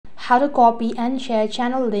how to copy and share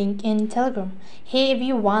channel link in Telegram. Hey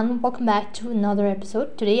everyone, welcome back to another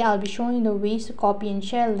episode. Today I'll be showing you the ways to copy and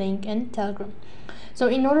share link in Telegram. So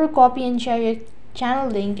in order to copy and share your channel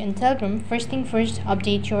link in Telegram, first thing first,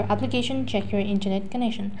 update your application, check your internet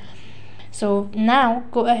connection. So now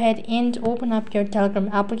go ahead and open up your Telegram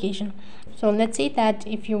application. So let's say that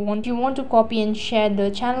if you want to copy and share the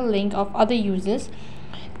channel link of other users,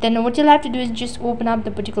 then what you'll have to do is just open up the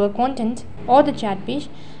particular content or the chat page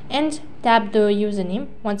and tap the username.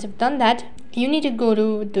 Once you've done that, you need to go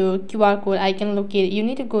to the QR code icon located. You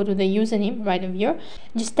need to go to the username right over here.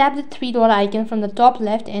 Just tap the three-dot icon from the top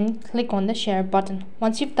left and click on the share button.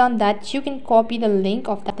 Once you've done that, you can copy the link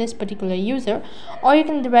of this particular user, or you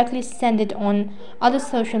can directly send it on other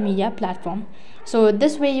social media platform. So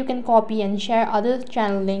this way you can copy and share other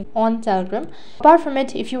channel link on Telegram. Apart from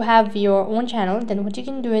it, if you have your own channel, then what you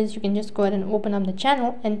can do is you can just go ahead and open up the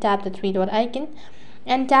channel and tap the three-dot icon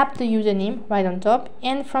and tap the username right on top,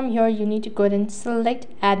 and from here you need to go ahead and select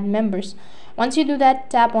add members. Once you do that,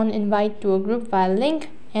 tap on invite to a group via link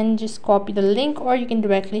and just copy the link, or you can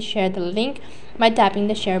directly share the link by tapping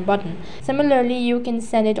the share button. Similarly, you can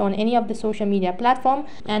send it on any of the social media platform,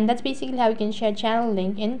 and that's basically how you can share channel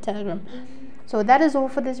link in Telegram. So that is all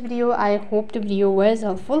for this video. I hope the video was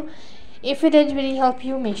helpful. If it did really help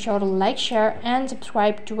you, make sure to like, share and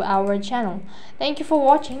subscribe to our channel. Thank you for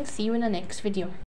watching. See you in the next video.